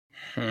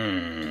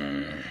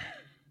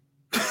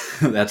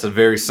That's a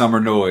very summer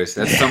noise.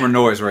 That's summer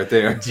noise right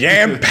there.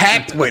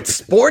 Jam-packed with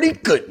sporty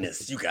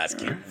goodness. You guys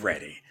get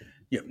ready.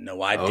 You have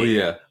no idea. Oh,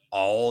 yeah.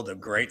 All the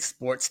great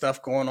sports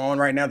stuff going on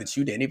right now that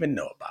you didn't even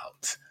know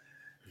about.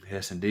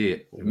 Yes,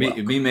 indeed.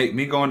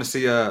 Me going to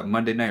see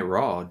Monday Night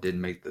Raw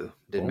didn't make the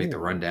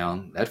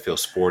rundown. That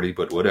feels sporty,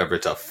 but whatever.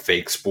 It's a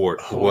fake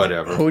sport.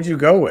 Whatever. Who'd you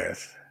go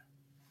with?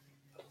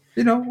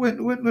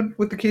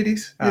 With the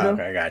kiddies.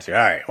 Okay, got you.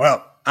 All right.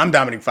 Well, I'm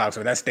Dominic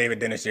Foxworth. That's David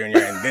Dennis Jr.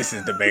 and this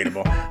is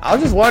Debatable. I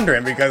was just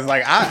wondering because,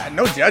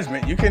 no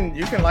judgment. You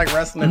can like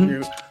wrestling if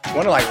you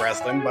want to like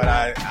wrestling, but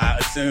I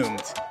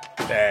assumed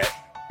that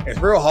it's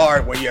real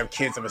hard when you have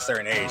kids of a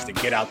certain age to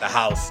get out the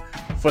house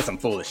for some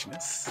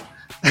foolishness.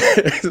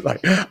 It's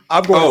like,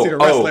 I'm going to see the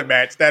wrestling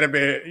match. That'll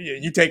be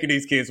you taking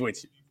these kids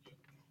with you.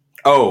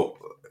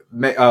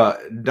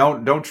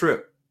 Don't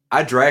trip.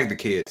 I dragged the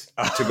kids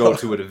to go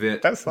to an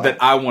event that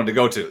I wanted to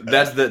go to.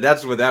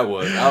 That's what that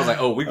was. I was like,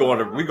 we going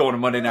to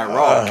Monday Night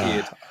Raw,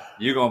 kids.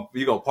 You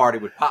gonna party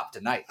with Pop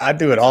tonight. I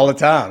do it all the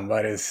time,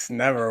 but it's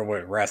never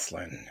with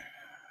wrestling.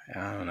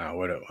 I don't know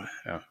what it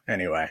was.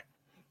 Anyway,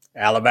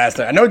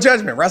 Alabaster. No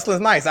judgment.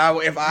 Wrestling's nice.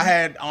 If I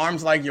had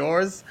arms like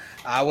yours,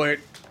 I would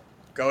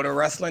go to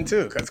wrestling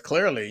too, because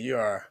clearly you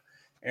are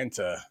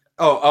into.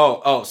 So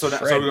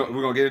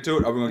we're gonna get into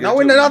it.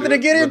 We're nothing to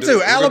get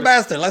into.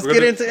 Alabaster. Let's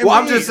get into it. Well,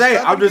 I'm just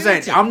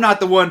saying. I'm not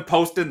the one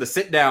posting the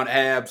sit down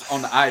abs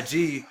on the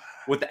IG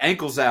with the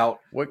ankles out,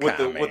 with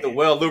the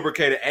well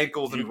lubricated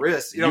ankles and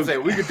wrists. You know what I'm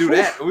saying? We could do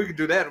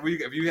that.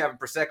 If you having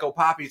Prosecco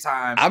Poppy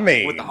time,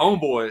 with the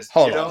homeboys.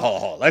 Hold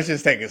on. Let's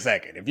just take a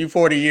second. If you're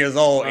 40 years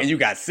old and you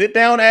got sit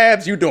down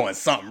abs, you doing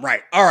something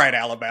right. All right,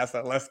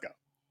 Alabaster. Let's go.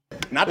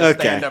 Not the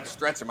stand up,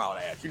 stretch them out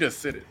abs. You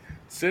just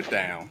sit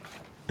down.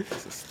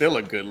 It's still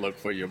a good look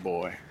for your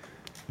boy.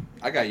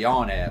 I got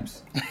yawn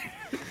abs.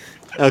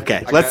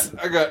 Okay, I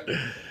got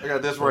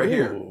this right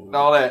here. And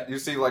all that. You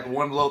see like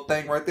one little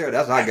thing right there?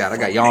 That's what I got. I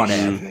got yawn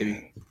abs,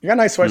 baby. You got a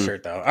nice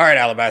sweatshirt, though. All right,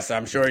 Alabaster.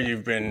 I'm sure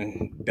you've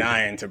been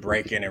dying to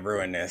break in and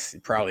ruin this. You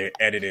probably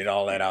edited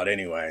all that out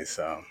anyway,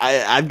 so.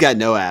 I've got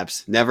no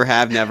abs. Never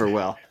have, never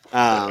will.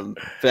 But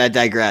I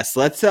digress.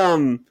 Let's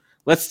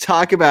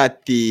talk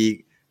about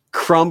the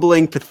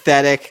crumbling,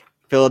 pathetic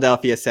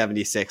Philadelphia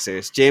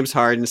 76ers. James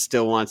Harden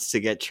still wants to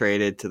get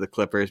traded to the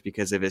Clippers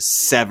because of his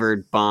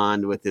severed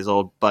bond with his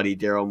old buddy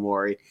Daryl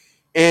Morey.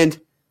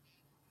 And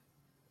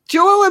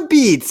Joel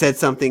Embiid said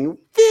something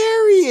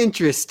very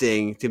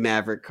interesting to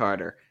Maverick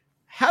Carter.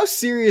 How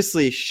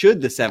seriously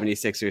should the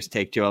 76ers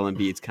take Joel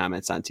Embiid's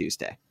comments on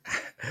Tuesday?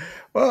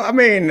 Well, I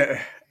mean,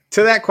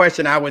 to that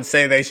question, I would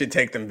say they should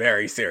take them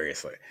very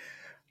seriously,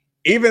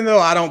 even though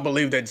I don't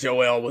believe that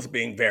Joel was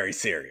being very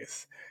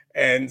serious.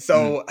 And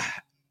so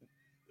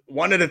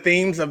one of the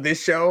themes of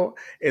this show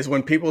is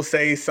when people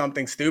say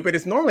something stupid,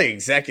 it's normally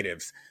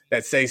executives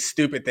that say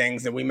stupid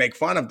things and we make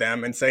fun of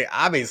them and say,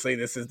 obviously,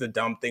 this is the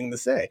dumb thing to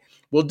say.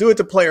 We'll do it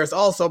to players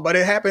also, but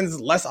it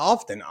happens less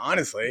often,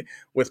 honestly,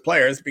 with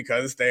players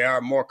because they are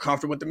more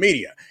comfortable with the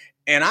media.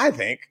 And I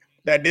think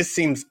that this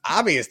seems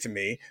obvious to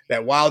me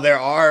that while there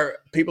are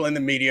people in the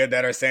media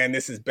that are saying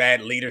this is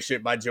bad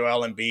leadership by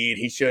Joel Embiid,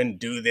 he shouldn't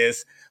do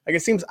this. Like,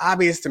 it seems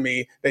obvious to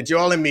me that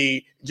Joel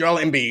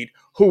Embiid,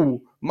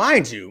 who,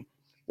 mind you,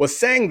 was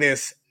saying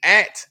this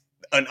at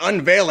an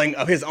unveiling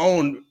of his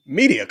own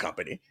media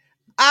company.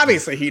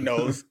 Obviously, he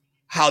knows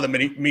how the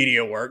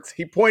media works.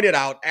 He pointed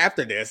out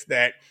after this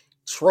that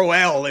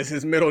Troel is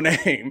his middle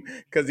name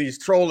because he's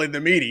trolling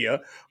the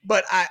media.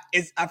 But I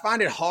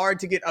find it hard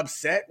to get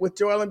upset with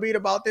Joel Embiid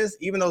about this,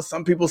 even though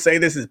some people say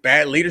this is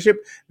bad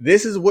leadership.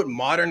 This is what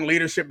modern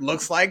leadership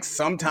looks like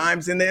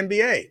sometimes in the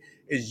NBA,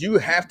 is you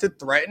have to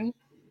threaten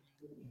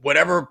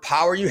whatever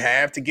power you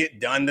have to get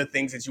done the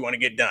things that you want to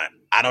get done.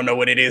 I don't know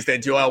what it is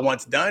that Joel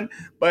wants done,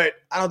 but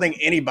I don't think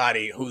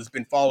anybody who's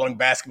been following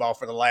basketball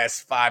for the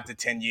last 5 to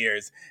 10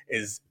 years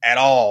is at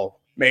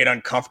all made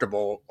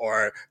uncomfortable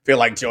or feel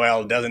like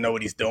Joel doesn't know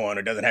what he's doing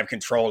or doesn't have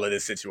control of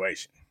this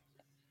situation.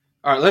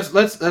 All right,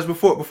 let's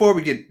before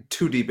we get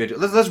too deep into it,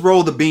 let's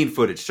roll the bean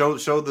footage. Show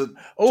the.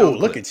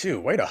 Look at you!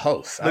 Way to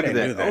host! I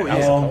didn't do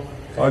that.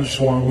 I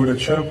just want to win a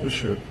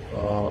championship.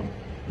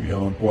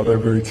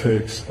 Whatever it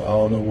takes. I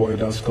don't know what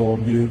that's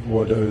going to be,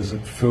 whether it's in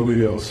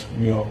Philly or,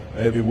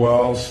 everywhere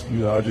else.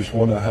 I just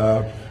want to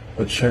have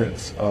a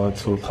chance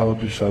to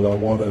accomplish that. I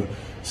want to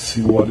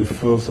see what it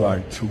feels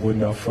like to win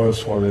that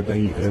first one and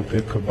then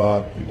think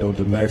about,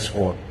 the next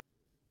one.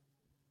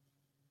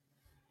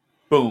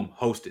 Boom,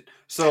 hosted.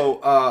 So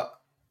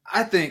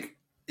I think,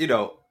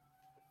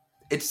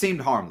 it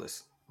seemed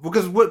harmless.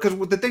 Because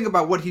the thing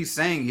about what he's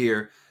saying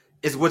here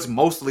is what's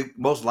most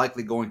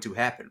likely going to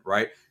happen,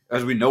 right?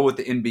 As we know with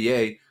the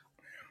NBA,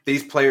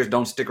 these players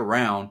don't stick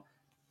around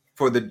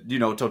for the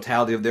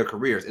totality of their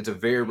careers. It's a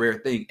very rare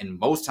thing, and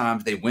most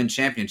times they win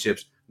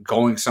championships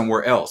going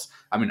somewhere else.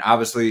 I mean,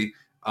 obviously,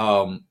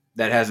 that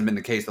hasn't been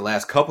the case the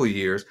last couple of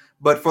years,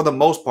 but for the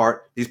most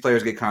part, these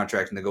players get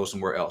contracts and they go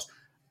somewhere else.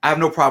 I have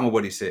no problem with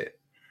what he said.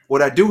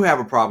 What I do have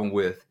a problem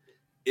with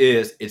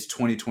is it's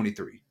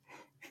 2023.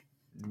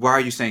 why are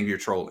you saying you're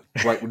trolling?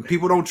 Like, when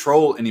people don't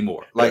troll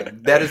anymore,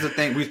 like, that is the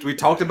thing. We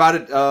talked about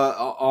it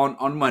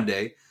on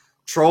Monday.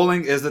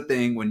 Trolling is the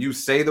thing when you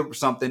say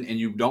something and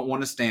you don't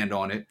want to stand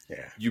on it.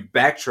 Yeah. You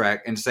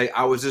backtrack and say,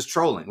 I was just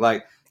trolling.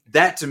 Like,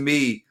 that to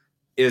me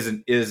is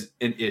an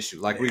issue.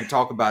 Like, we can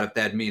talk about if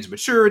that means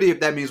maturity, if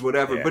that means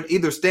whatever, but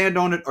either stand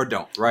on it or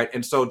don't, right?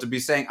 And so to be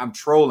saying I'm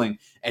trolling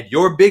at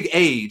your big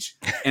age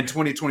in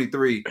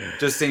 2023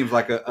 just seems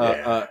like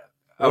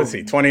what is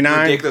he, 29?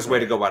 Ridiculous way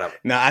to go about it.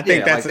 No, I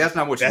think that's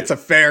not what you that's do. a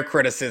fair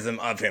criticism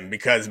of him,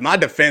 because my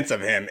defense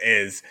of him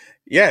is,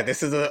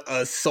 this is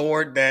a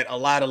sword that a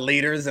lot of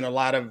leaders and a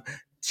lot of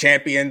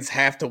champions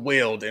have to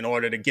wield in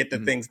order to get the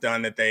things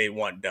done that they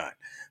want done.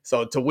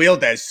 So to wield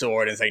that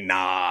sword and say,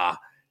 nah,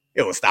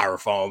 it was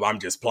styrofoam, I'm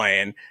just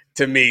playing,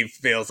 to me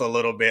feels a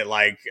little bit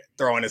like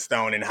throwing a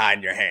stone and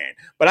hiding your hand.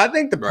 But I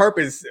think the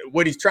purpose,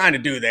 what he's trying to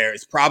do there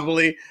is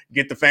probably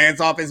get the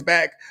fans off his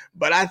back.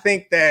 But I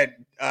think that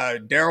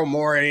Daryl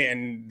Morey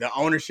and the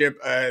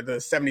ownership, the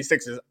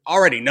 76ers,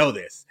 already know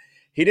this.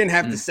 He didn't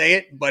have to say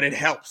it, but it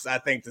helps, I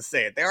think, to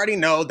say it. They already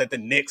know that the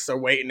Knicks are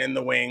waiting in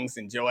the wings,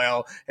 and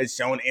Joel has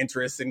shown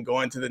interest in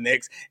going to the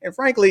Knicks. And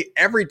frankly,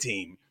 every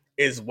team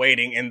is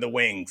waiting in the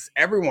wings.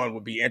 Everyone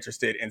would be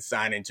interested in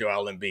signing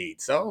Joel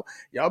Embiid. So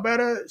y'all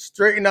better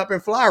straighten up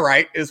and fly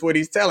right, is what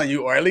he's telling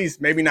you, or at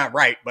least maybe not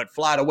right, but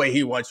fly the way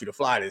he wants you to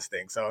fly this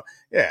thing. So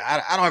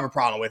I don't have a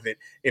problem with it.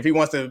 If he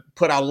wants to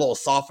put out a little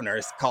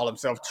softeners, call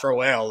himself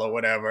Troel or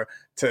whatever,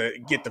 to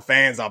get the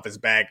fans off his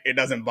back, it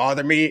doesn't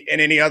bother me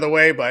in any other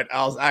way, but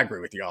I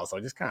agree with you also.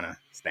 Just kind of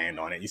stand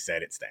on it. You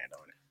said it, stand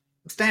on it.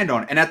 Stand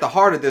on it. And at the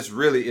heart of this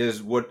really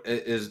is what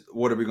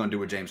are we going to do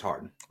with James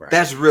Harden? Right.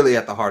 That's really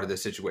at the heart of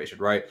this situation,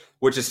 right?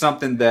 Which is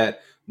something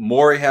that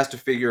Morey has to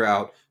figure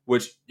out,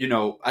 which,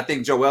 I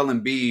think Joel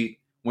Embiid,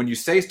 when you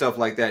say stuff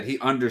like that, he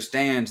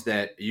understands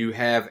that you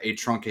have a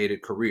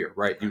truncated career,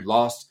 right? You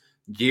lost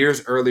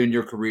years early in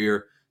your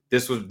career.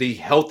 This was the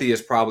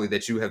healthiest probably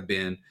that you have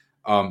been.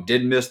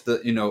 Didn't miss the,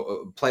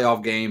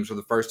 playoff games for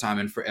the first time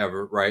in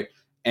forever, right?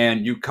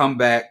 And you come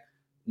back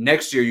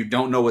next year, you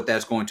don't know what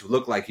that's going to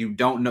look like. You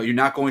don't know. You're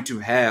not going to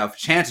have,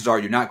 chances are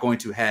you're not going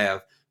to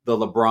have the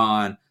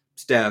LeBron,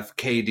 Steph,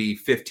 KD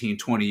 15,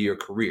 20-year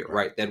career,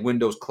 right? That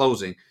window's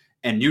closing.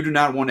 And you do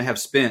not want to have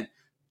spent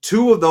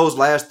 2 of those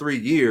last 3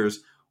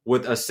 years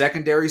with a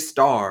secondary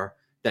star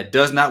that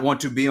does not want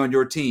to be on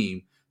your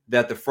team,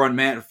 that the front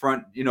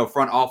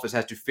office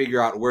has to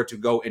figure out where to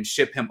go and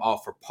ship him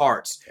off for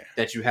parts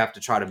that you have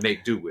to try to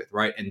make do with,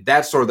 right? And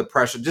that's sort of the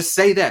pressure. Just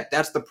say that.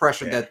 That's the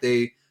pressure that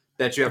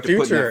you have to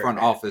put in the front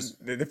office.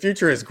 The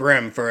future is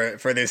grim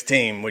for this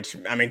team, which,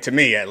 I mean, to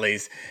me at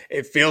least,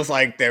 it feels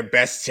like their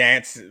best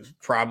chance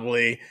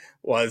probably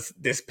was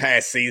this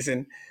past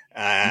season.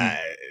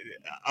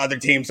 Other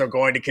teams are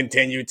going to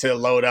continue to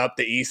load up.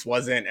 The East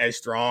wasn't as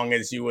strong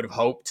as you would have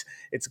hoped.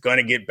 It's going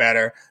to get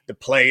better.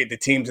 The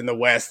teams in the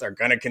West are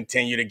going to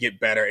continue to get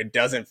better. It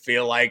doesn't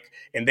feel like,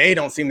 and they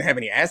don't seem to have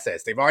any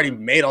assets. They've already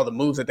made all the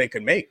moves that they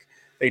could make.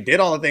 They did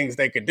all the things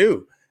they could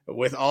do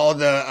with all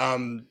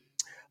the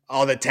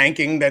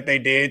tanking that they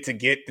did to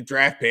get the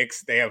draft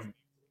picks. They have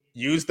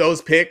used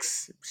those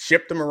picks,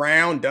 shipped them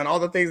around, done all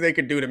the things they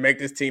could do to make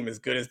this team as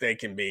good as they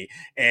can be.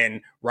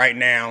 And right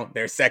now,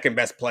 their second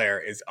best player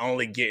is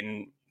only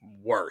getting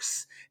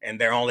worse. And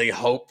their only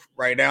hope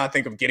right now, I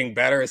think, of getting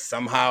better is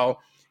somehow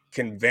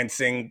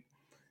convincing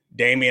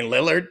Damian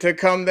Lillard to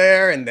come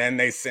there. And then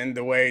they send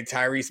away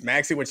Tyrese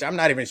Maxey, which I'm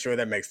not even sure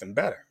that makes them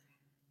better.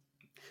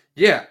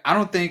 Yeah, I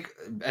don't think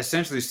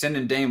essentially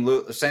sending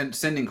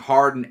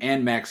Harden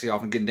and Maxey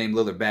off and getting Dame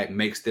Lillard back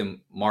makes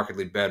them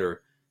markedly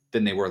better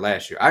than they were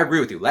last year. I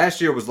agree with you.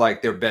 Last year was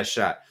like their best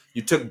shot.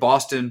 You took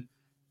Boston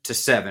to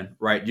 7,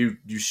 right? You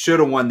should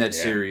have won that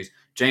series.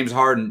 James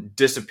Harden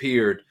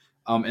disappeared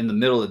in the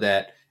middle of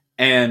that.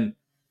 And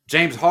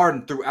James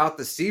Harden throughout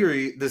the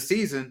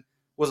season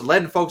was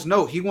letting folks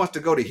know he wants to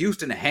go to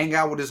Houston to hang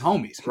out with his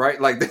homies,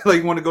 right? Like they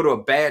want to go to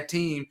a bad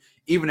team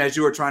even as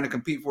you were trying to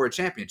compete for a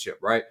championship,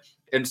 right?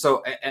 And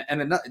so,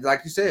 and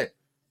like you said,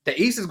 the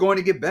East is going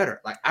to get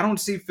better. Like, I don't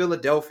see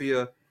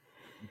Philadelphia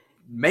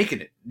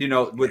making it,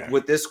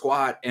 with this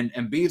squad. And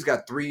Embiid's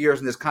got 3 years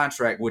in this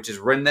contract, which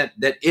is when that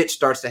itch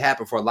starts to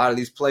happen for a lot of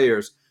these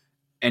players,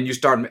 and you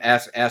start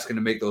asking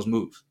to make those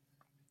moves.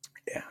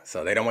 Yeah,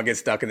 so they don't want to get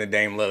stuck in the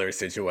Dame Lillard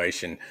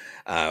situation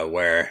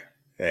where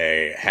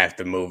they have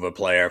to move a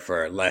player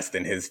for less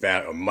than his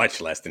value, or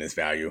much less than his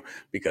value,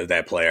 because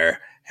that player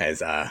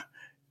has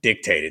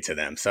dictated to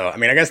them. So, I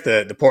mean, I guess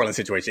the Portland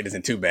situation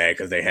isn't too bad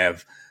because they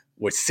have,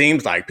 which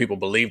seems like people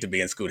believe to be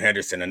in Scoot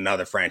Henderson,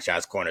 another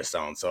franchise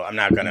cornerstone. So I'm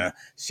not going to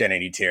shed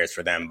any tears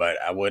for them, but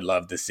I would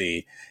love to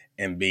see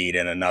Embiid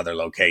in another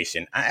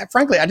location.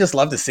 Frankly, I just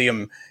love to see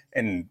him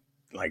in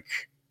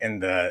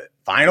the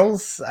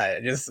finals.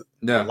 I just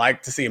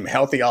like to see him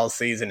healthy all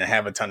season and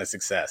have a ton of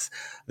success.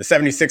 The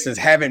 76ers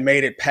haven't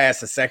made it past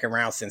the second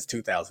round since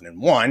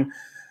 2001.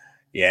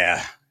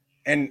 Yeah.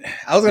 And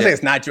I was going to say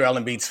it's not Joel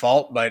Embiid's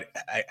fault, but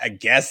I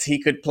guess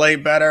he could play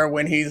better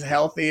when he's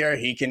healthier.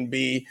 He can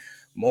be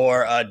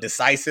more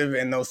decisive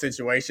in those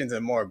situations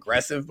and more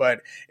aggressive.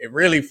 But it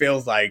really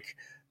feels like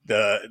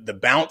the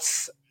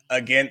bounce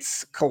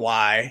against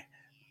Kawhi,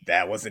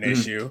 that was an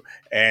issue.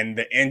 And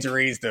the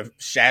injuries, the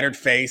shattered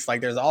face,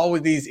 like there's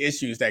always these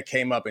issues that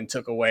came up and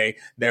took away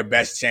their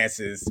best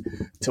chances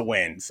to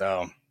win.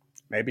 So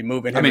maybe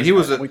moving him. I mean, he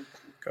was go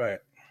ahead.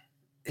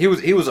 He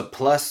was a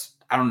plus,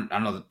 I don't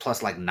know,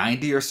 plus like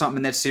 90 or something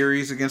in that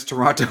series against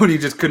Toronto, and he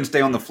just couldn't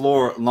stay on the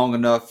floor long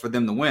enough for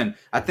them to win.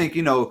 I think,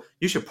 you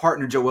should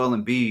partner Joel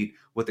Embiid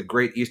with a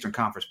great Eastern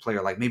Conference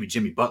player like maybe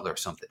Jimmy Butler or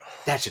something.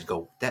 That should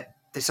go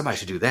somebody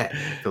should do that in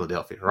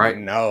Philadelphia, right?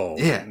 No,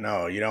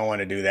 you don't want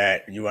to do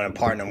that. You want to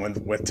partner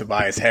with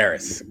Tobias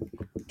Harris,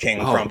 King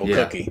Crumble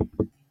Cookie.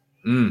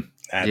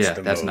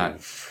 That's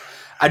not.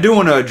 I do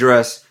want to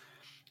address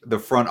the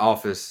front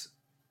office,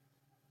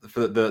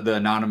 the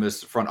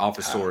anonymous front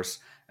office source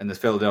in the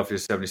Philadelphia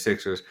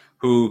 76ers,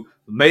 who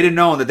made it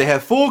known that they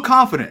have full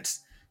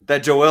confidence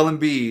that Joel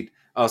Embiid,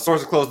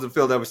 sources close to the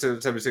Philadelphia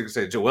 76ers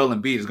said Joel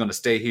Embiid is going to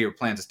stay here,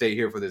 plans to stay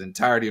here for the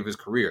entirety of his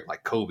career,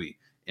 like Kobe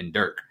and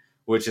Dirk.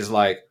 Which is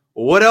like,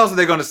 what else are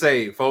they going to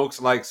say,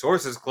 folks? Like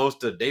sources close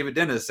to David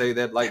Dennis say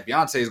that like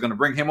Beyonce is going to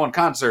bring him on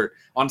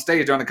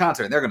stage during the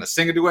concert, and they're going to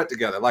sing a duet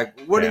together. Like,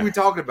 what are we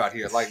talking about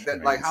here? Like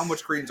that, like how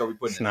much credence are we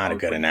putting? It's not a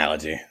good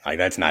analogy. Like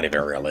that's not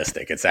even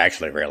realistic. It's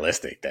actually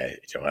realistic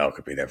that Joel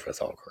could be there for his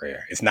whole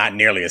career. It's not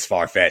nearly as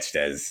far fetched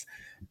as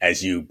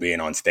you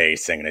being on stage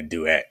singing a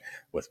duet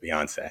with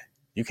Beyonce.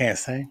 You can't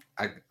sing.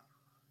 I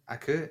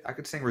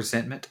could sing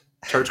Resentment,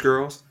 Church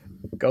Girls.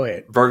 Go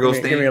ahead. Virgo's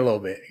theme. Give me a little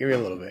bit.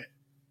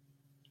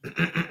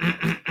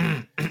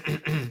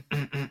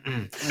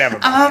 Never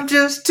mind. I'm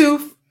just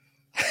too.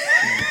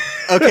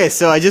 Okay,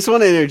 so I just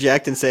want to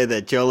interject and say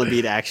that Joel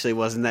Embiid actually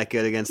wasn't that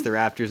good against the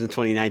Raptors in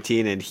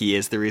 2019, and he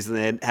is the reason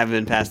they haven't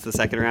been past the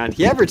second round.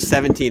 He averaged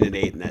 17 and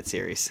 8 in that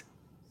series,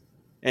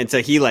 and so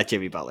he let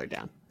Jimmy Butler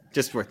down.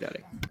 Just worth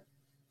noting.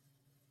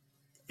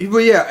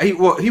 Well, yeah, he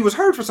was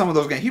hurt for some of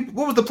those games.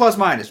 What was the plus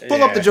minus?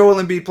 Pull up the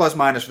Joel Embiid plus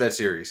minus for that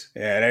series.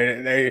 Yeah,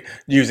 they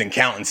using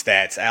counting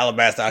stats.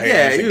 Alabaster out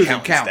here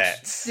using counting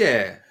stats.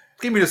 Yeah,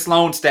 give me the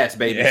Sloan stats,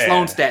 baby. Yeah.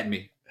 Sloan stat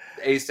me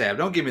ASAP.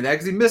 Don't give me that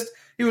because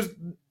he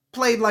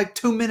played like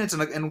 2 minutes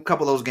in a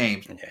couple of those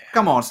games. Yeah.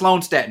 Come on,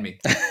 Sloan stat me.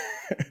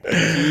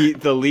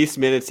 The least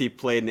minutes he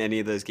played in any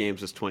of those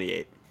games was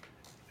 28.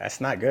 That's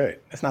not good.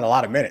 That's not a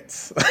lot of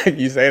minutes.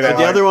 You say that.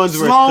 The other ones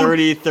were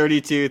 30,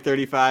 32,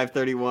 35,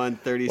 31,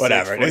 36.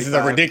 Whatever. 45. This is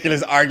a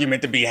ridiculous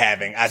argument to be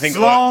having. I think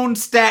Sloan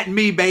stat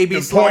me, baby.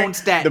 Sloan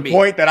stat me. The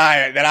point that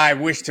I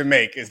wish to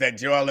make is that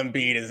Joel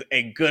Embiid is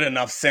a good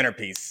enough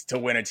centerpiece to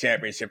win a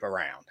championship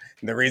around.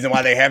 And the reason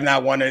why they have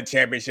not won a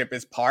championship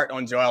is part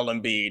on Joel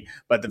Embiid,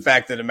 but the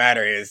fact of the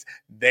matter is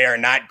they are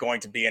not going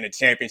to be in a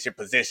championship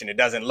position. It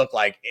doesn't look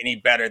like any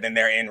better than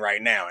they're in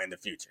right now in the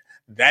future.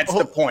 That's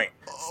the point.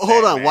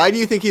 Hold on. Why do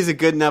you think he's a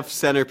good enough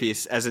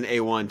centerpiece as an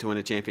A1 to win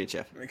a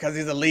championship? Because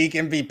he's a league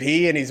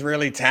MVP and he's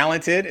really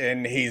talented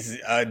and he's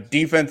a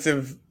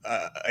defensive.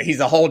 He's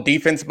a whole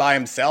defense by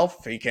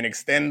himself. He can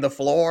extend the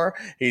floor.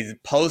 He's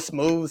post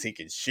moves. He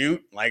can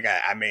shoot. Like,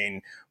 I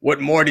mean, what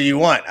more do you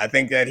want? I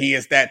think that he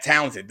is that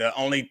talented. The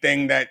only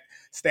thing that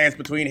stands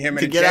between him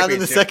and to get out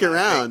of the second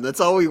round. That's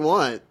all we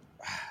want.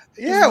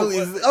 Yeah,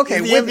 okay.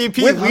 He's the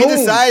MVP. We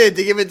decided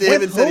to give it to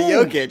him instead of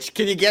Jokic.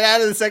 Can you get out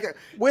of the second?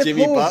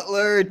 Jimmy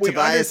Butler,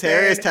 Tobias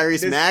Harris,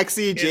 Tyrese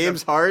Maxey,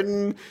 James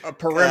Harden. A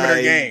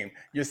perimeter game.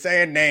 You're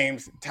saying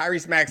names.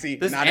 Tyrese Maxey,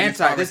 this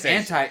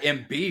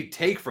anti-Embiid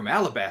take from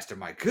Alabaster.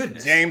 My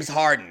goodness. James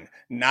Harden,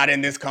 not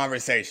in this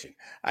conversation.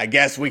 I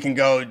guess we can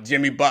go.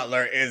 Jimmy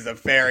Butler is a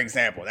fair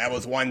example. That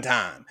was one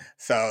time.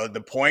 So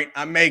the point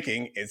I'm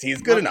making is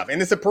he's good enough,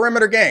 and it's a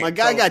perimeter game. My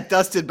guy got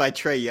dusted by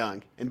Trae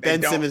Young, and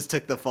Ben Simmons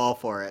took the fall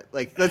for it.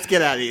 Like, let's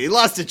get out of here. He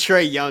lost to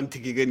Trae Young to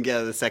get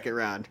out of the second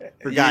round.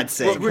 For God's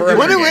sake, when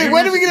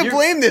are we going to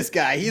blame this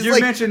guy? He's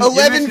like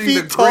 11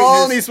 feet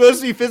tall, and he's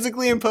supposed to be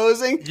physically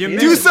imposing.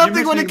 Do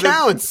something when it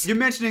counts. You're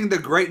mentioning the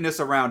greatness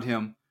around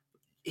him.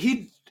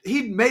 He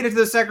made it to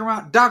the second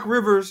round. Doc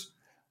Rivers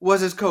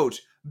was his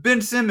coach.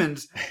 Ben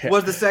Simmons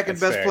was the second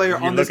best player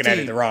on this team. You're looking at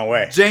it the wrong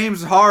way.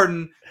 James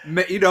Harden,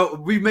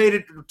 we made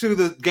it to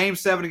the Game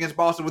 7 against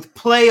Boston with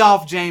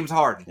playoff James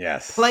Harden.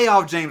 Yes.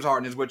 Playoff James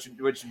Harden is what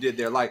you did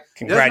there. Like,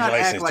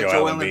 congratulations, does not act like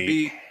Joel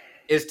Embiid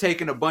is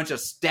taking a bunch of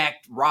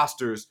stacked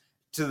rosters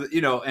to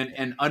the,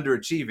 and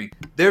underachieving.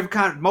 They're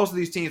most of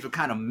these teams were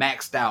kind of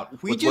maxed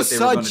out. We just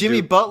saw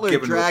Jimmy Butler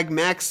drag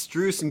Max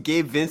Strus and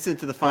Gabe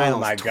Vincent to the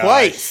finals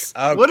twice.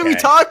 Okay. What are we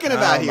talking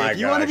about here? If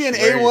you want to be an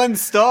A1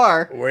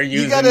 star,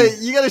 you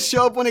gotta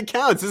show up when it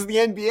counts. This is the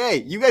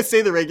NBA. You guys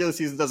say the regular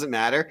season doesn't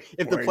matter.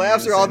 If the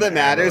playoffs are all that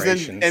matters, then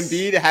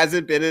Embiid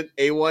hasn't been an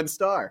A1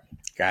 star.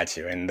 Got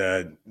you. In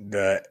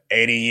the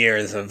 80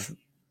 years of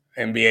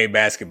NBA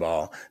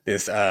basketball,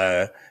 this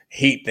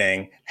Heat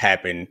thing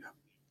happened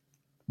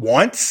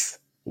once.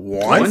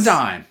 One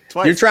time.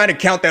 Twice. You're trying to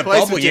count that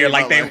bubble year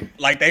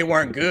like they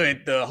weren't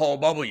good the whole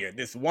bubble year.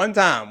 This one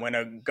time when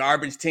a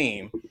garbage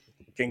team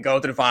can go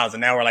to the finals, and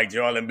now we're like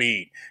Joel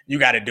Embiid. You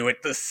got to do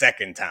it the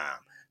second time.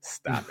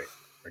 Stop it.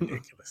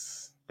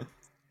 Ridiculous.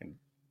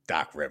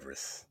 Doc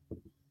Rivers.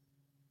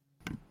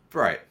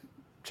 Right.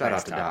 Shout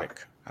Next out to topic.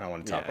 Doc. I don't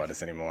want to talk about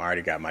this anymore. I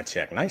already got my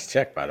check. Nice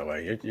check, by the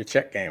way. Your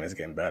check game is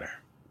getting better.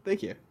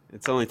 Thank you.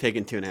 It's only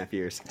taken 2.5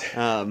 years.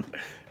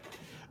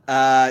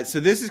 So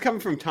this is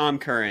coming from Tom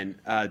Curran,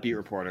 beat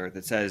reporter,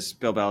 that says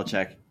Bill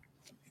Belichick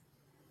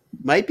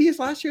might be his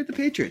last year at the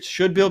Patriots.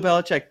 Should Bill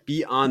Belichick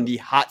be on the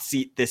hot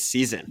seat this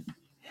season?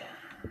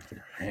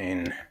 I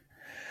mean,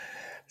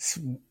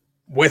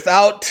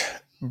 without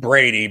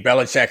Brady,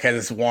 Belichick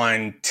has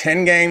won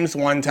 10 games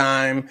one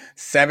time,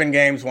 7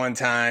 games one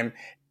time,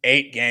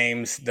 8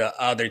 games the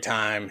other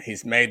time.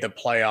 He's made the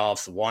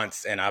playoffs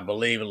once, and I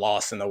believe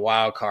lost in the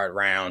wild card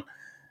round.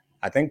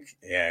 I think,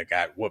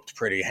 got whooped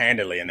pretty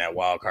handily in that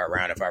wild card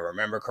round, if I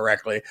remember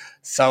correctly.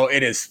 So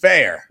it is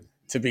fair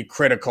to be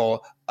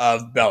critical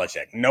of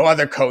Belichick. No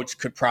other coach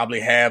could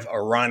probably have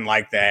a run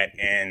like that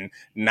and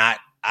not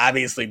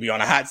obviously be on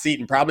a hot seat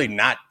and probably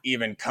not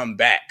even come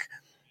back.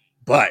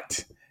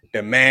 But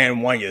the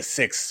man won you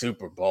 6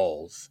 Super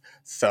Bowls.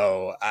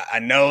 So I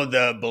know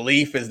the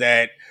belief is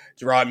that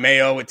Gerard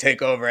Mayo would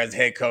take over as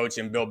head coach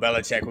and Bill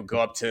Belichick would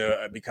go up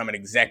to become an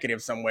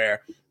executive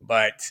somewhere.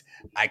 But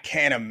I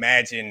can't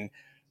imagine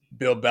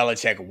Bill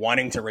Belichick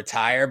wanting to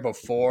retire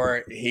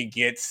before he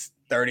gets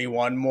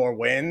 31 more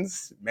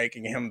wins,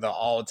 making him the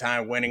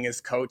all-time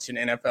winningest coach in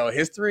NFL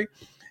history.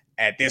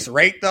 At this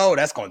rate, though,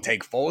 that's going to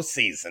take 4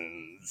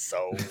 seasons.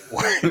 So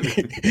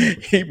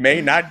he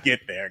may not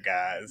get there,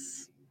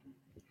 guys.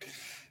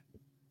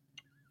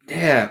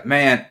 Yeah,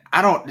 man.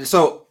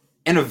 So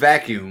in a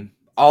vacuum,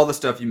 all the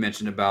stuff you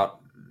mentioned about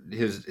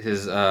his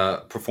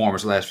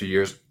performance the last few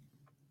years,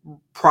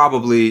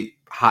 probably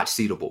hot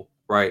seatable,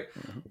 right?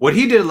 Mm-hmm. What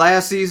he did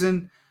last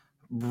season,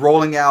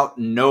 rolling out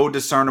no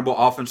discernible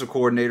offensive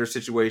coordinator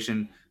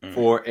situation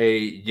for a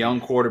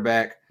young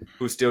quarterback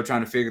who's still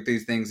trying to figure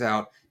these things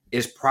out,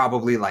 is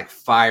probably like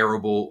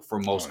fireable for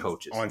most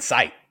coaches. On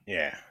site,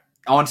 yeah.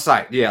 On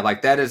site, yeah.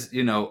 Like that is,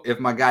 if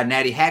my guy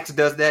Natty Hacks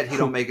does that, he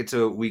don't make it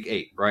to week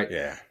 8, right?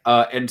 Yeah.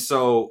 And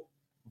so,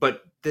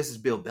 but this is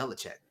Bill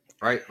Belichick,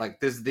 right? Like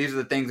these are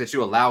the things that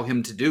you allow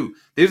him to do.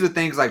 These are the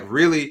things like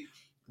really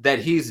that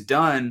he's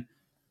done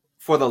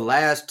for the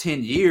last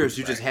 10 years.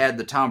 You just had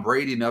the Tom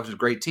Brady and others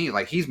great team.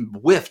 Like he's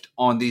whiffed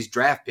on these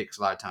draft picks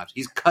a lot of times.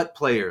 He's cut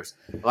players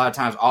a lot of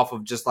times off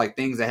of just like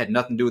things that had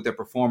nothing to do with their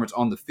performance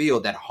on the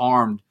field that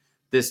harmed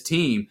this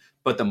team.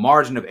 But the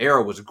margin of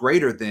error was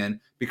greater then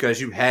because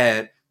you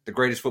had the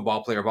greatest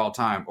football player of all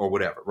time or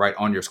whatever, right,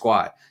 on your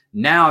squad.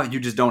 Now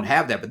you just don't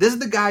have that. But this is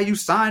the guy you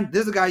signed.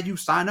 This is the guy you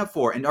signed up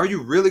for. And are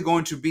you really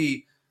going to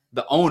be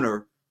the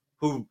owner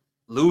who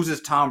loses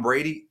Tom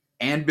Brady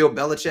and Bill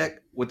Belichick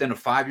within a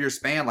 5-year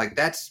span? Like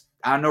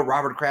I know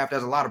Robert Kraft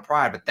has a lot of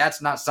pride, but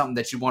that's not something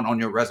that you want on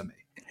your resume.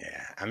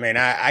 Yeah, I mean,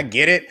 I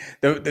get it.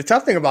 The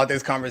tough thing about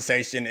this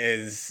conversation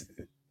is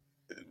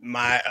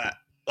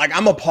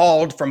I'm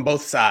appalled from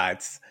both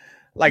sides.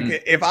 Like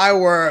if I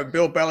were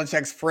Bill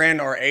Belichick's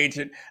friend or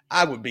agent,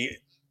 I would be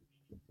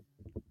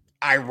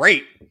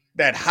irate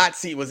that hot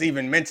seat was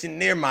even mentioned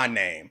near my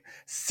name.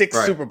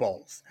 6 Super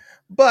Bowls.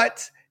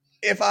 But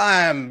if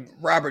I'm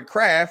Robert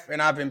Kraft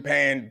and I've been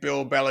paying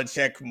Bill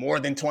Belichick more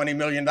than $20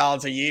 million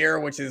a year,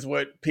 which is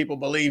what people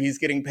believe he's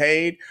getting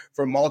paid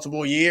for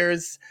multiple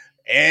years,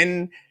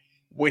 and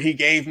what he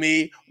gave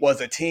me was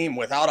a team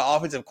without an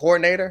offensive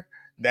coordinator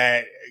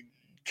that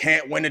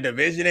can't win a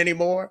division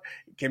anymore,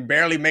 can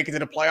barely make it to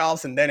the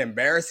playoffs, and then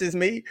embarrasses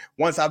me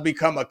once I've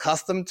become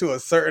accustomed to a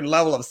certain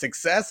level of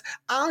success.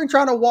 I ain't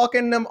trying to walk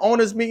in them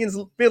owners' meetings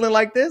feeling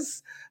like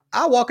this.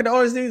 I walk in the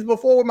owners' meetings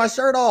before with my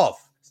shirt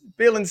off,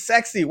 feeling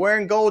sexy,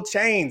 wearing gold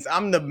chains.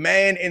 I'm the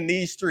man in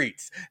these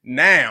streets.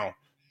 Now,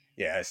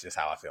 yeah, that's just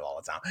how I feel all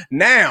the time.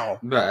 Now,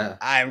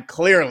 I am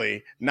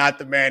clearly not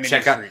the man in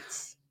the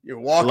streets. You're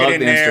walking in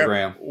there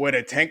Instagram with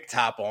a tank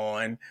top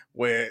on,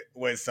 with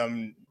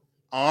some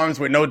arms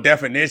with no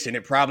definition.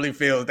 That's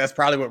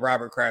probably what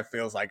Robert Kraft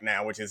feels like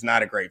now, which is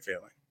not a great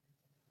feeling.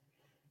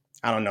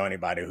 I don't know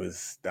anybody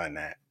who's done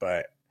that,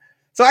 but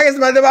so I guess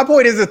my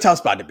point is a tough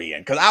spot to be in,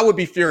 because I would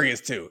be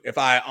furious too if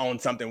I owned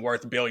something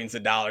worth billions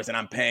of dollars and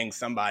I'm paying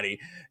somebody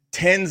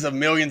tens of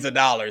millions of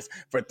dollars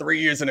for 3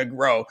 years in a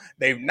row.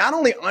 They've not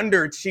only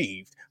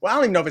underachieved. Well, I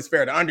don't even know if it's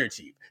fair to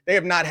underachieve. They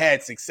have not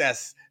had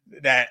success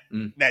that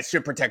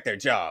should protect their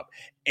job.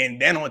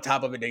 And then on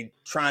top of it, they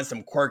trying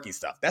some quirky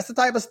stuff. That's the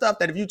type of stuff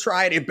that if you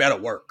try it, it better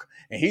work.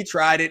 And he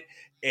tried it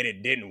and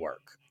it didn't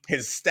work.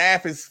 His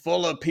staff is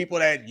full of people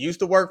that used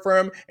to work for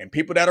him and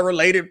people that are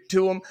related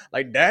to him.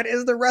 Like, that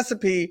is the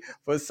recipe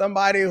for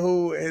somebody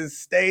who has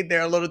stayed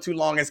there a little too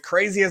long, as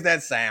crazy as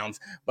that sounds.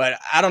 But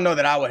I don't know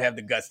that I would have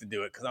the guts to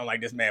do it, because I'm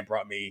like, this man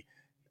brought me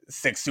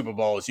 6 Super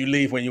Bowls. You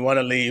leave when you want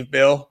to leave,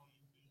 Bill.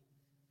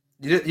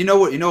 You know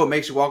what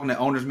makes you walk in the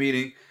owner's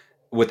meeting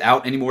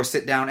without any more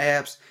sit-down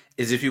abs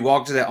is if you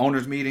walk to that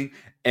owner's meeting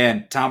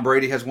and Tom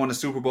Brady has won a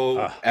Super Bowl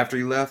after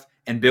he left,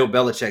 and Bill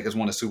Belichick has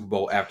won a Super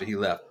Bowl after he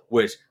left.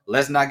 Which,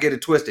 let's not get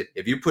it twisted.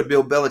 If you put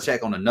Bill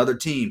Belichick on another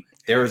team,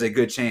 there is a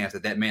good chance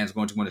that man's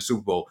going to win a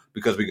Super Bowl,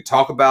 because we could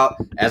talk about,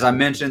 as I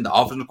mentioned, the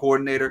offensive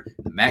coordinator,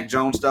 the Mac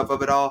Jones stuff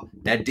of it all.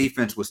 That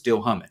defense was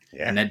still humming.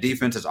 Yeah. And that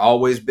defense has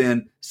always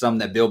been something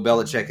that Bill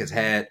Belichick has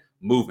had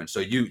moving. So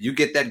you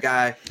get that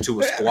guy to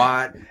a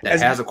squad that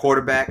has a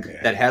quarterback,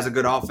 that has a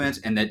good offense,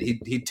 and that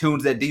he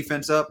tunes that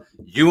defense up.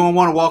 You don't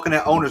want to walk in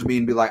that owner's meeting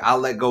and be like, I'll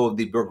let go of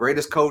the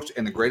greatest coach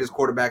and the greatest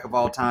quarterback of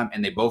all time,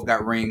 and they both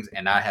got rings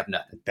and I have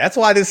nothing. That's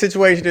why this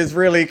situation is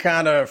really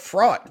kind of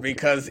fraught,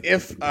 because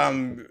if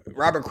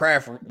Robert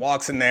Kraft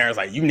walks in there and is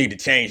like, you need to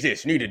change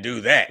this, you need to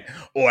do that,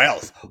 or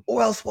else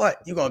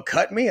what? You gonna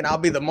cut me and I'll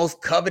be the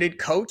most coveted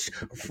coach,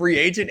 free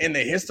agent in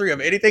the history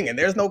of anything, and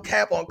there's no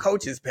cap on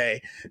coaches' pay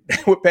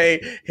that would pay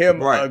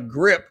him a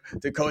grip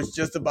to coach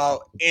just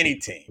about any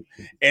team.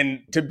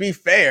 And to be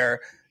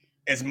fair,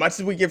 as much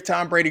as we give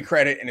Tom Brady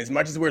credit and as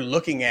much as we're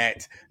looking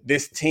at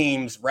this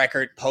team's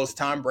record post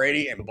Tom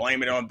Brady and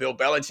blame it on Bill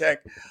Belichick,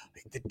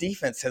 the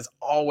defense has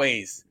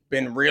always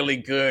been really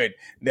good.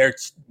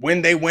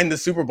 When they win the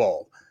Super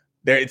Bowl,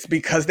 it's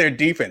because their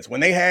defense. When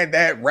they had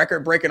that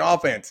record-breaking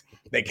offense,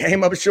 they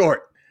came up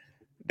short.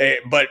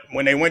 But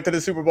when they went to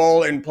the Super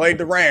Bowl and played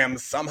the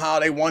Rams, somehow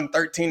they won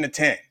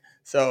 13-10.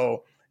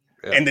 So,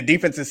 and the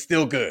defense is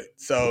still good.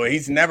 So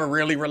he's never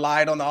really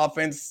relied on the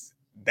offense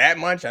that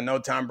much. I know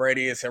Tom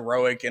Brady is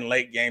heroic in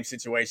late game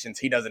situations.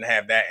 He doesn't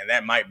have that, and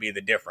that might be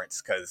the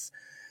difference, because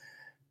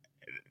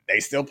they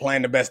still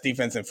playing the best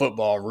defense in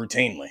football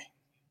routinely.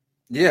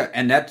 Yeah,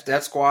 and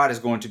that squad is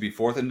going to be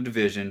fourth in the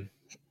division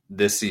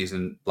this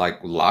season. Like,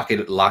 lock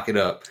it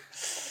up.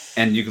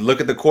 And you can look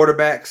at the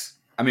quarterbacks.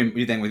 I mean,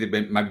 you think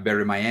it might be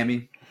better in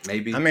Miami?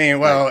 Maybe. I mean,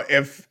 well,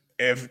 if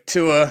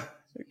Tua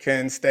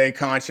can stay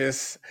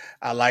conscious,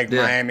 I like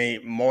Miami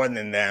more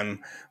than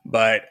them.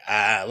 But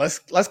let's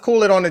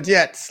cool it on the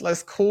Jets.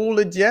 Let's cool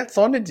the Jets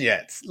on the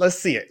Jets. Let's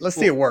see it. Let's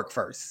see it work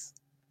first.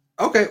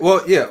 Okay,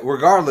 well, yeah,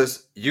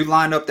 regardless, you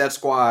line up that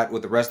squad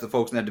with the rest of the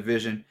folks in that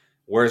division.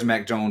 Where's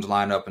Mac Jones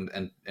line up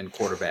and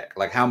quarterback?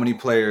 Like, how many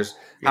players,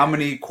 how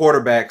many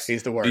quarterbacks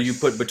He's the worst. do you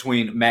put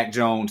between Mac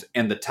Jones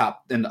and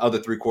the other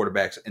three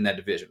quarterbacks in that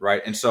division,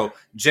 right? And so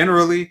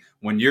generally,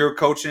 when you're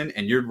coaching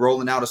and you're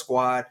rolling out a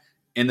squad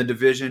in the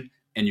division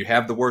and you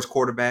have the worst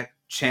quarterback,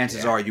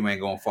 chances are you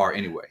ain't going far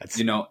anyway.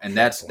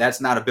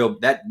 That's not a Bill.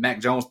 That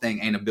Mac Jones thing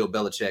ain't a Bill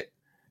Belichick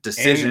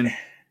decision.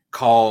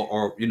 Call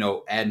or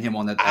adding him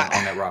on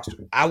that roster.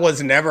 I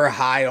was never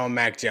high on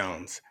Mac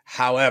Jones.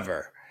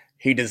 However,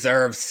 he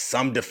deserves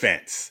some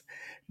defense,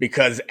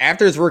 because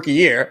after his rookie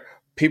year,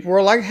 people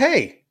were like,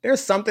 "Hey,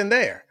 there's something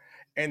there,"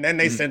 and then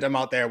they sent him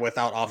out there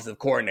without offensive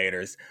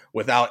coordinators,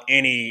 without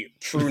any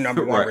true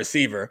number one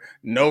receiver,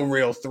 no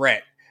real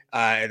threat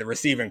at the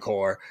receiving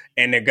core,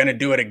 and they're going to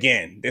do it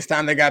again. This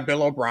time they got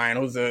Bill O'Brien,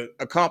 who's an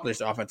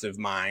accomplished offensive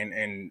mind,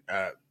 and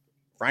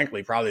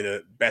frankly, probably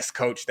the best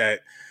coach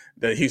that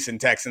the Houston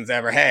Texans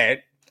ever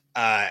had.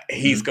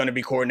 He's going to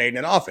be coordinating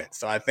an offense.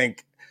 So I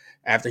think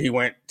after he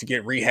went to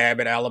get rehab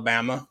at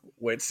Alabama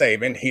with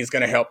Saban, he's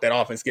going to help that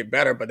offense get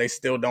better, but they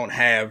still don't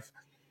have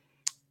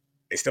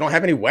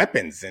any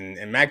weapons.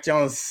 And Mac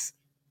Jones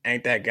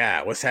ain't that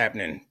guy. What's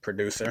happening,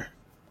 producer?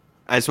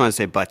 I just want to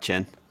say butt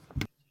chin.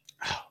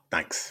 Oh,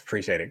 thanks.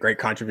 Appreciate it. Great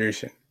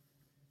contribution.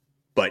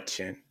 Butt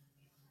chin.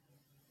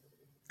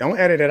 Don't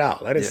edit it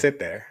out. Let it sit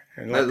there.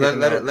 And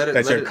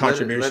let your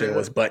contribution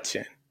was butt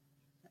chin.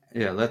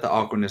 Yeah, let the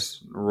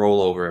awkwardness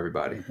roll over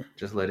everybody.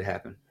 Just let it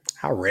happen.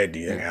 How red do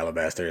you think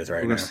Alabaster is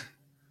right now?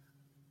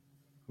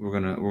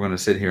 We're gonna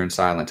sit here in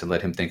silence and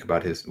let him think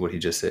about what he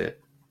just said.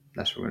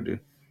 That's what we're gonna do.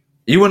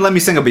 You wouldn't let me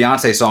sing a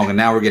Beyonce song, and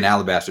now we're getting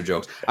Alabaster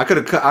jokes. I could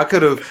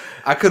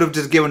have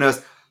just given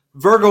us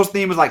Virgo's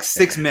theme was like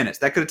 6 minutes.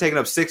 That could have taken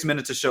up 6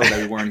 minutes to show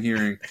that we weren't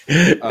hearing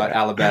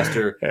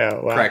Alabaster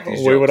crack these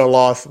jokes. We would have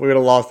lost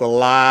a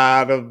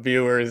lot of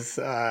viewers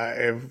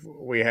if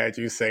we had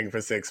you sing for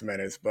 6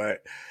 minutes,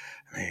 but.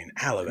 I mean,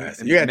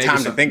 Alabaster, you had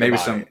time to think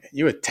about it.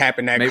 You were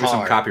tapping that card. Maybe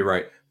some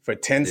copyright. For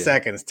 10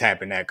 seconds,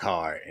 tapping that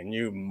card, and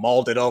you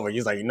mulled it over. You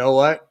was like, you know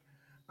what?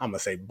 I'm going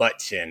to say butt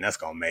chin. That's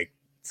going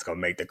to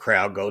make the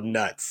crowd go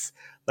nuts.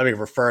 Let me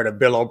refer to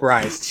Bill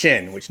O'Brien's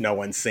chin, which no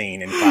one's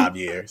seen in 5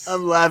 years.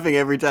 I'm laughing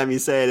every time you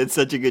say it. It's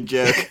such a good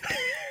joke.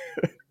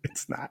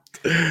 It's not.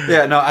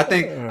 Yeah, no, I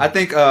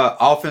think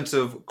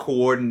offensive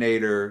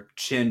coordinator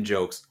chin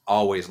jokes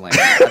always land.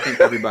 I think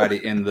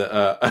everybody in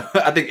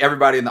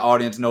the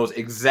audience knows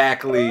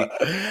exactly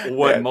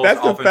what most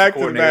offensive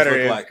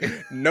coordinators look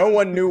like. No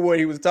one knew what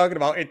he was talking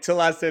about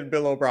until I said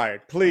Bill O'Brien.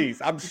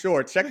 Please, I'm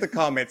sure. Check the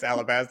comments,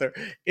 Alabaster.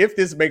 If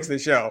this makes the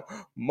show,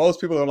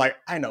 most people are like,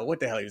 I know what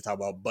the hell he was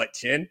talking about, butt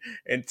chin,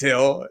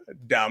 until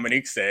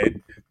Dominique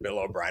said Bill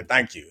O'Brien.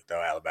 Thank you,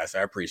 though, Alabaster.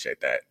 I appreciate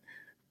that.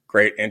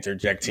 Great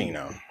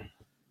interjectino.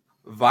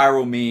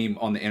 Viral meme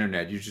on the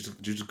internet. You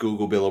just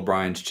Google Bill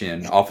O'Brien's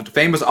chin,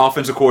 famous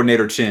offensive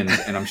coordinator chin,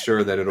 and I'm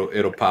sure that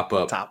it'll pop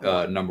up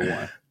number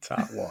one.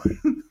 Top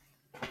one.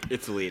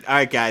 It's the lead. All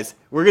right, guys,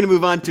 we're gonna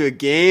move on to a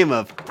game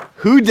of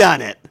Who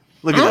Done It.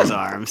 Look at those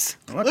arms.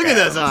 Look at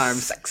those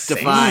arms. Sexy.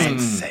 Defined.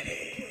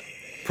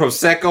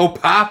 Prosecco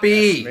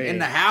Poppy That's me. in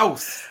the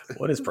house.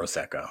 What is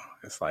Prosecco?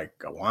 It's like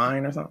a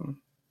wine or something?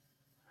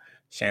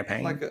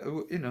 Champagne? Like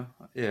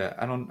yeah.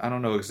 I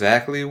don't know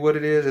exactly what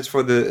it is.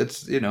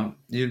 It's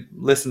you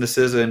listen to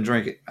SZA and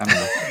drink it. I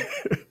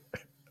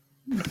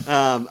don't know.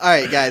 All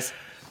right, guys.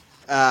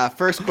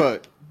 First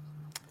quote.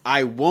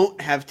 I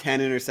won't have 10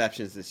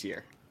 interceptions this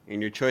year.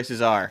 And your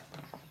choices are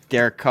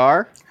Derek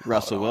Carr,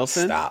 Russell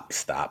Wilson,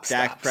 Stop.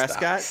 Dak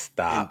Prescott,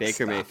 and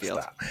Baker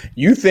Mayfield. Stop.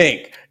 You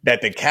think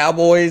that the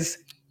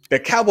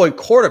Cowboy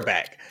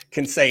quarterback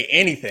can say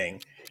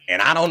anything,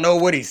 and I don't know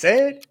what he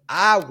said?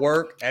 I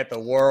work at the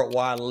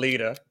Worldwide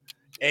Leader,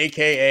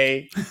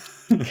 a.k.a.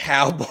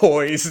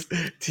 Cowboys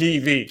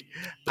TV.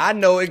 I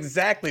know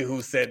exactly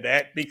who said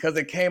that because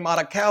it came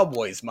out of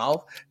Cowboys'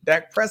 mouth.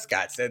 Dak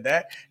Prescott said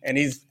that, and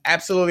he's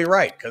absolutely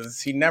right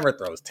because he never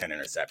throws 10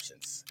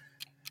 interceptions.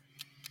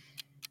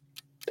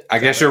 I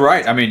guess you're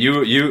right. I mean,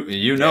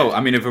 you know. I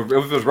mean, if it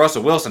was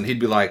Russell Wilson, he'd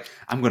be like,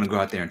 "I'm going to go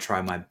out there and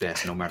try my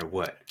best, no matter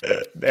what."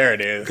 There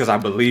it is. Because I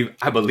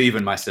believe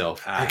in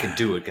myself. I can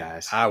do it,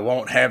 guys. I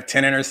won't have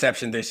 10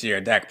 interceptions this year.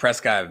 Dak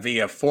Prescott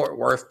via Fort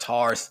Worth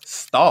Tars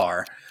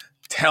Star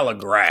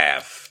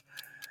Telegraph.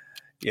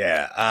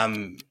 Yeah.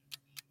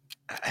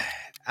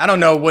 I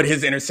don't know what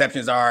his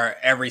interceptions are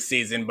every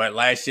season, but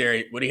last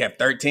year, would he have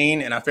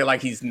 13? And I feel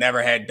like he's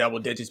never had double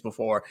digits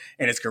before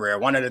in his career.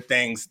 One of the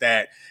things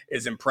that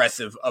is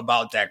impressive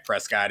about Dak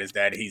Prescott is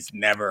that he's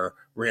never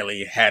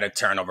really had a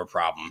turnover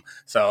problem.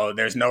 So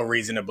there's no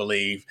reason to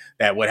believe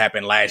that what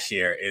happened last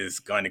year is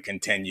going to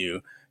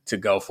continue to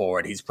go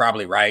forward. He's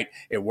probably right.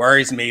 It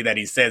worries me that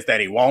he says that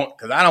he won't,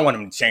 because I don't want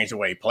him to change the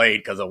way he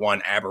played because of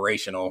one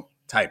aberrational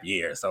type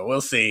year. So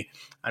we'll see.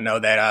 I know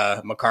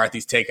that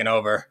McCarthy's taken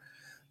over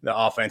the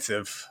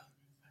offensive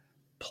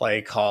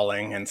play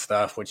calling and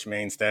stuff, which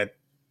means that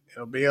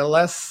it'll be a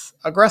less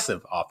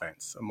aggressive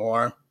offense, a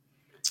more,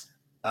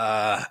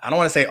 I don't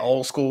want to say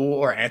old school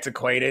or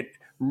antiquated,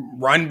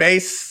 run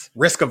base,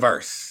 risk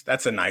averse.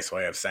 That's a nice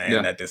way of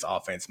saying that this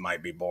offense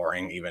might be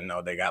boring, even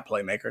though they got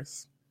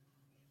playmakers.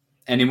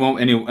 And he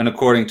won't. And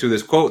according to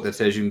this quote that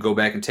says you can go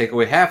back and take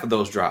away half of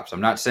those drops.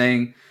 I'm not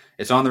saying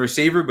it's on the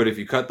receiver, but if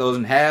you cut those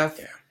in half,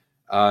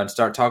 and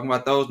start talking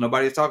about those,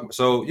 nobody's talking about.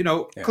 So,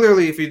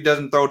 clearly if he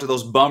doesn't throw to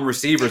those bum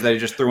receivers that he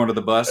just threw under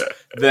the bus,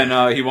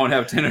 then he won't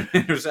have 10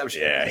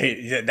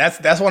 interceptions. Yeah,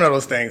 that's one of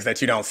those things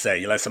that you don't say.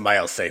 You let somebody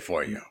else say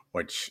for you,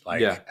 which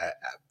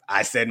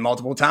I said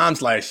multiple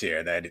times last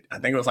year that I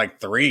think it was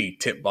like 3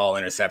 tip ball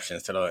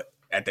interceptions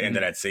at the end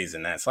of that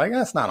season. That's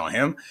not on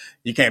him.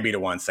 You can't be the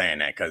one saying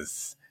that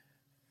because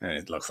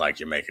it looks like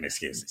you're making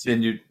excuses.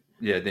 Then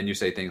you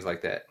say things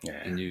like that. Yeah.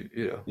 And you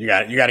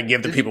got to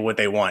give the people what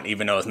they want,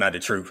 even though it's not the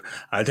truth.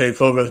 I take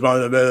full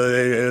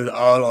responsibility. It's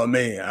all on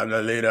me. I'm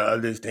the leader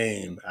of this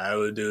team. I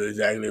will do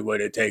exactly what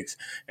it takes.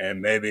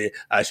 And maybe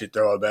I should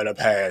throw a better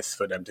pass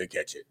for them to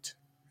catch it.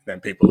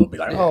 Then people will be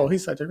like, oh,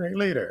 he's such a great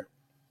leader.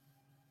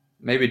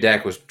 Maybe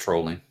Dak was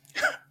trolling.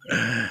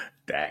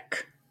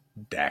 Dak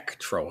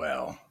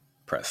Troell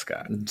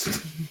Prescott.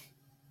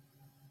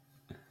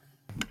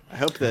 I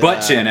hope that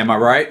butt chin, am I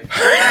right?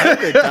 I hope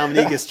that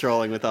Dominique is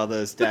trolling with all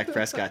those Dak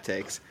Prescott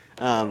takes.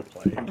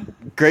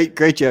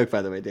 Great joke,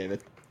 by the way,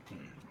 David.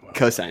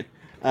 Cosign.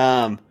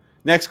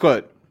 Next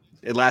quote,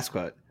 last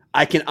quote.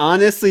 I can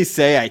honestly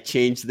say I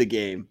changed the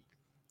game.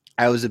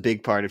 I was a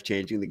big part of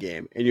changing the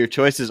game. And your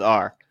choices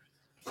are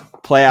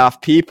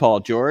playoff P, Paul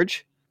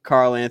George,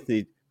 Carl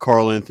Anthony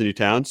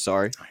Towns,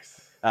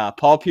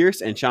 Paul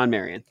Pierce, and Sean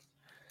Marion.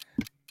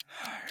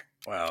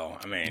 Well,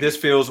 I mean, this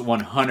feels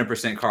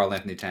 100% Carl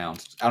Anthony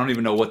Towns. I don't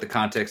even know what the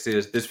context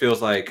is. This feels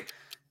like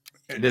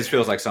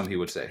something he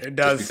would say. It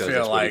does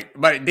feel like,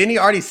 but didn't he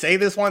already say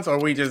this once, or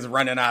are we just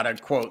running out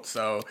of quotes?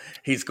 So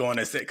he's going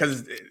to say,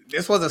 because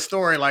this was a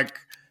story like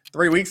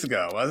 3 weeks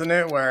ago, wasn't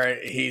it?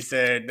 Where he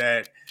said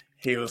that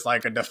he was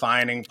like a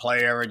defining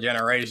player of a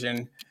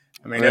generation.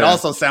 I mean, It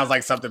also sounds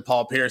like something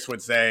Paul Pierce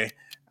would say.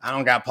 I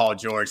don't got Paul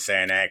George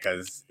saying that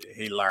because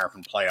he learned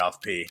from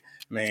playoff P.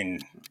 I mean,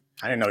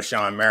 I didn't know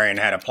Sean Marion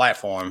had a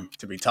platform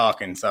to be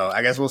talking, so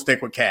I guess we'll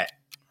stick with Cat.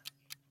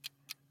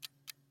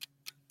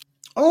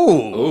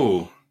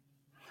 Oh.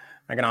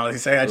 I can honestly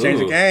say I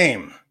changed the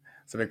game.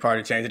 It's a big part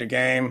of changing the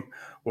game.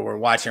 What we're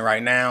watching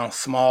right now,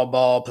 small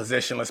ball,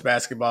 positionless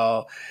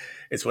basketball.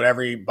 It's what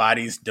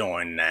everybody's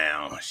doing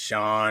now.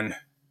 Sean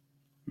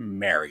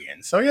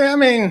Marion. So, yeah, I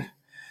mean,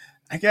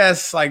 I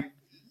guess, like,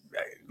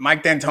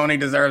 Mike D'Antoni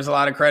deserves a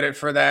lot of credit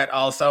for that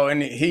also,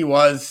 and he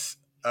was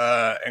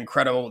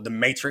incredible. The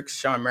Matrix.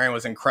 Sean Marion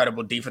was an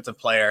incredible defensive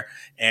player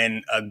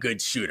and a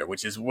good shooter,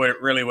 which is what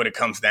it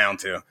comes down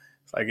to.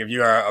 It's like if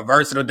you are a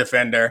versatile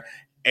defender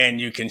and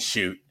you can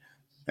shoot,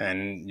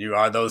 then you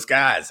are those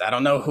guys. I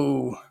don't know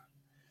who.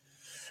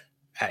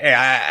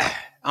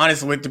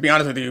 To be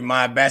honest with you,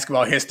 my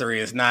basketball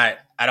history is not.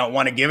 I don't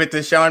want to give it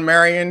to Sean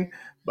Marion,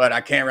 but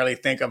I can't really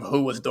think of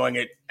who was doing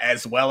it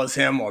as well as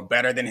him or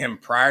better than him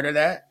prior to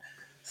that.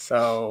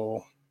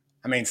 So,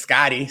 I mean,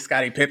 Scottie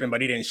Pippen,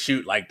 but he didn't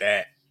shoot like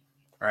that,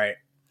 right?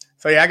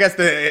 So yeah, I guess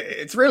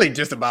it's really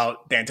just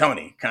about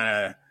D'Antoni,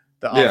 kind of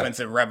the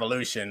offensive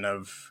revolution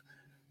of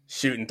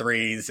shooting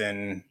threes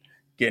and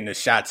getting the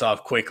shots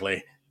off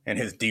quickly, and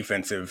his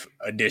defensive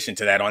addition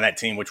to that on that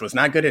team, which was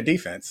not good at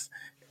defense,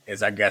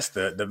 is I guess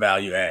the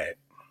value add.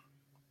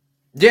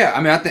 Yeah,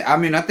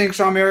 I think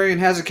Shawn Marion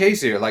has a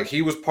case here. Like,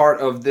 he was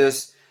part of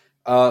this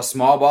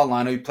small ball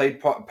lineup. He played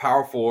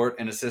power forward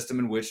in a system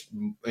in which,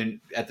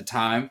 at the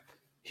time,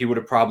 he would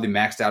have probably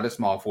maxed out at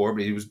small forward,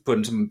 but he was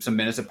putting some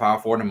minutes at power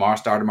forward, and Amar'e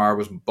Stoudemire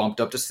was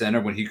bumped up to center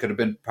when he could have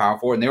been power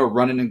forward, and they were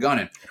running and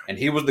gunning. And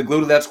he was the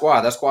glue to that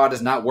squad. That squad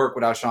does not work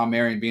without Shawn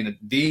Marion being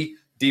the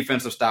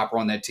defensive stopper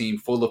on that team,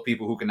 full of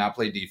people who cannot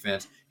play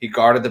defense. He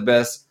guarded the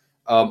best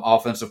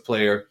offensive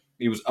player.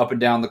 He was up and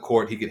down the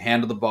court. He could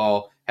handle the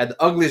ball. Had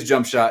the ugliest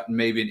jump shot in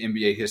maybe in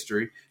NBA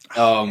history.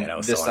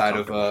 This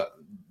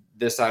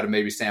side of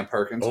maybe Sam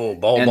Perkins. Oh,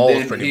 Bol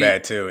was pretty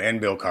bad too, and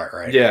Bill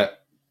Cartwright.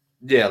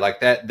 Yeah, like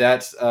that.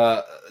 That's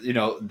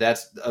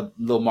that's a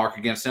little mark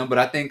against him. But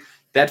I think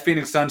that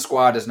Phoenix Suns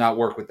squad does not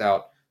work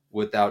without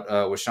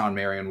what Shawn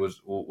Marion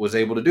was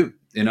able to do.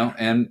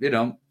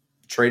 And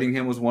trading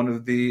him was one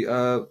of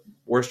the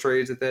worst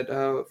trades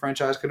that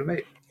franchise could have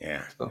made.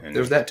 Yeah, so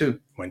there's that too.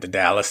 Went to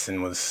Dallas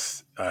and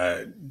was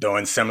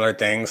doing similar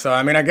things. So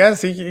I mean, I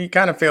guess he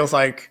kind of feels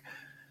like.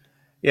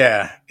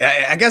 Yeah,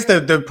 I guess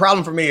the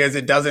problem for me is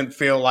it doesn't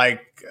feel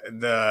like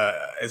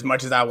as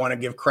much as I want to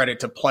give credit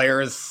to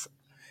players,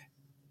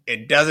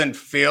 it doesn't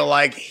feel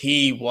like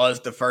he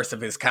was the first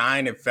of his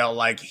kind. It felt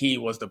like he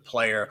was the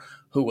player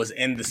who was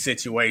in the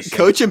situation.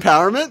 Coach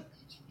empowerment?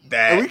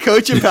 Are we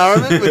coach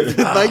empowerment with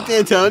Mike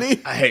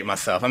D'Antoni? I hate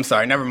myself. I'm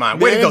sorry. Never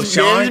mind. Way to go,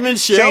 Sean.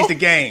 Change the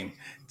game.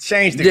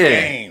 Change the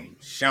game.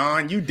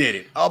 Sean, you did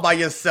it all by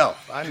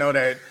yourself. I know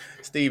that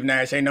Steve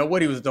Nash ain't know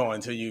what he was doing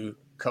until you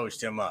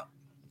coached him up.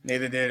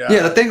 Neither did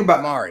the thing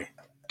about Amar'e.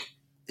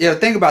 Yeah, the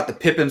thing about the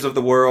Pippins of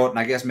the world, and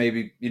I guess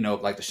maybe,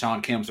 like the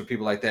Sean Kemps or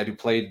people like that who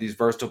played these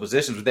versatile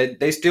positions,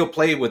 they still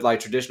played with like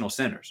traditional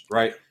centers,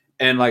 right?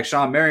 And like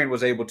Shawn Marion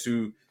was able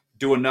to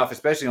do enough,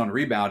 especially on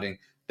rebounding,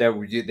 that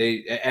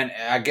and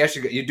I guess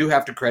you do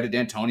have to credit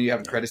D'Antoni, you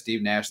have to credit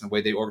Steve Nash and the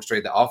way they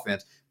orchestrated the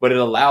offense, but it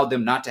allowed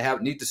them not to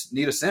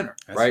need a center,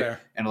 that's right?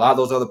 Fair. And a lot of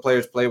those other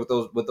players play with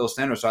those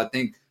centers. So I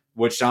think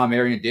what Shawn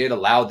Marion did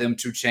allowed them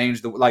to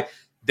change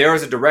there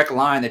is a direct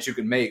line that you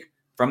can make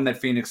from that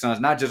Phoenix Suns,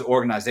 not just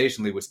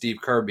organizationally with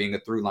Steve Kerr being a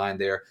through line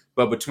there,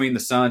 but between the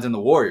Suns and the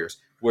Warriors,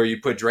 where you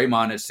put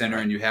Draymond at center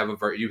and you have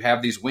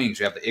these wings,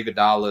 you have the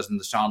Iguodalas and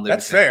the Sean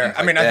Livingston. That's fair.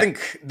 I mean, I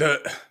think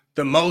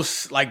the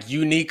most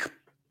unique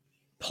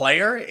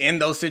player in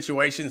those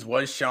situations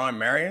was Shawn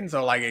Marion.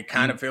 So it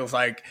kind of feels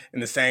like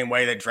in the same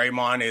way that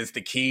Draymond is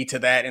the key to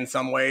that in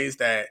some ways,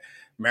 that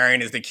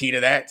Marion is the key to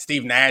that.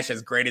 Steve Nash,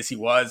 as great as he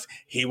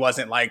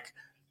wasn't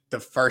the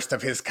first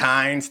of his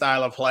kind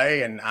style of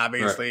play. And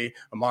obviously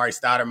Amar'e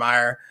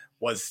Stoudemire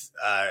was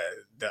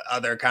the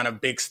other kind of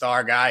big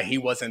star guy. He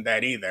wasn't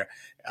that either.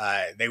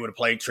 They would have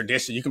played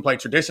tradition. You can play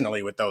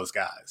traditionally with those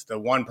guys. The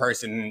one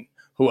person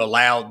who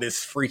allowed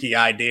this freaky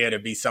idea to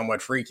be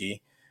somewhat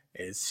freaky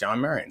is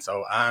Shawn Marion.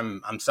 So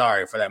I'm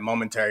sorry for that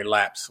momentary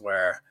lapse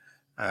where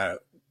I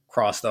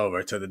crossed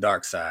over to the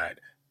dark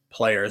side.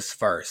 Players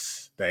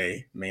first.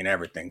 They mean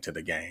everything to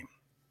the game.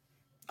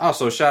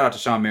 Also, shout out to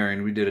Shawn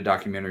Marion. We did a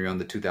documentary on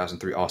the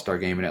 2003 All-Star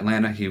Game in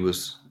Atlanta. He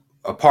was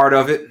a part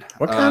of it.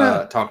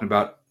 Talking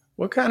about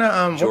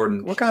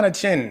Jordan. What kind of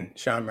chin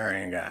Shawn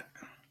Marion got?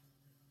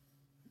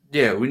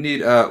 Yeah, we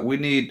need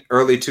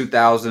early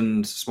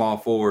 2000s small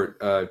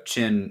forward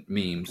chin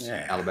memes.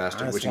 Yeah,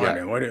 Alabaster. What you got?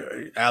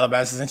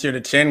 Alabaster, since you're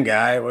the chin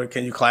guy,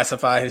 can you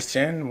classify his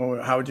chin?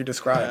 How would you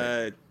describe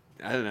it?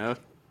 I don't know.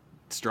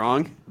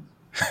 Strong.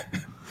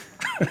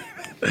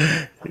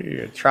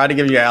 Try to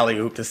give you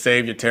alley-oop to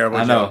save your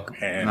terrible joke.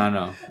 I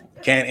know.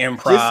 Can't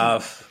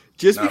improv.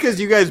 Just because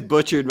you guys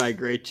butchered my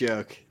great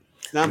joke.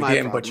 It's not my problem.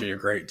 You didn't butcher your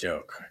great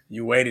joke.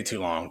 You waited too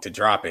long to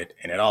drop it,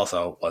 and it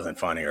also wasn't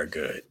funny or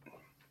good.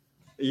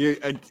 You're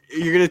going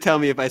to tell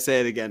me if I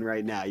say it again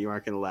right now, you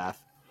aren't going to laugh.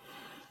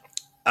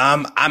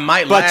 I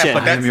might laugh,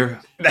 but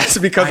that's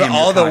because of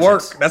all the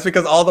work. That's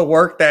because all the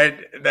work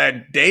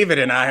that David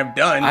and I have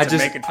done to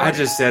make it funny. I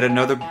just said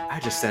another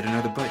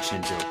butt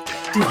chin joke.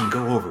 Didn't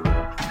go over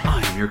well.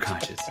 I am your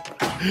conscience.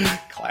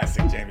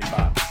 Classic Jamie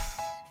Foxx.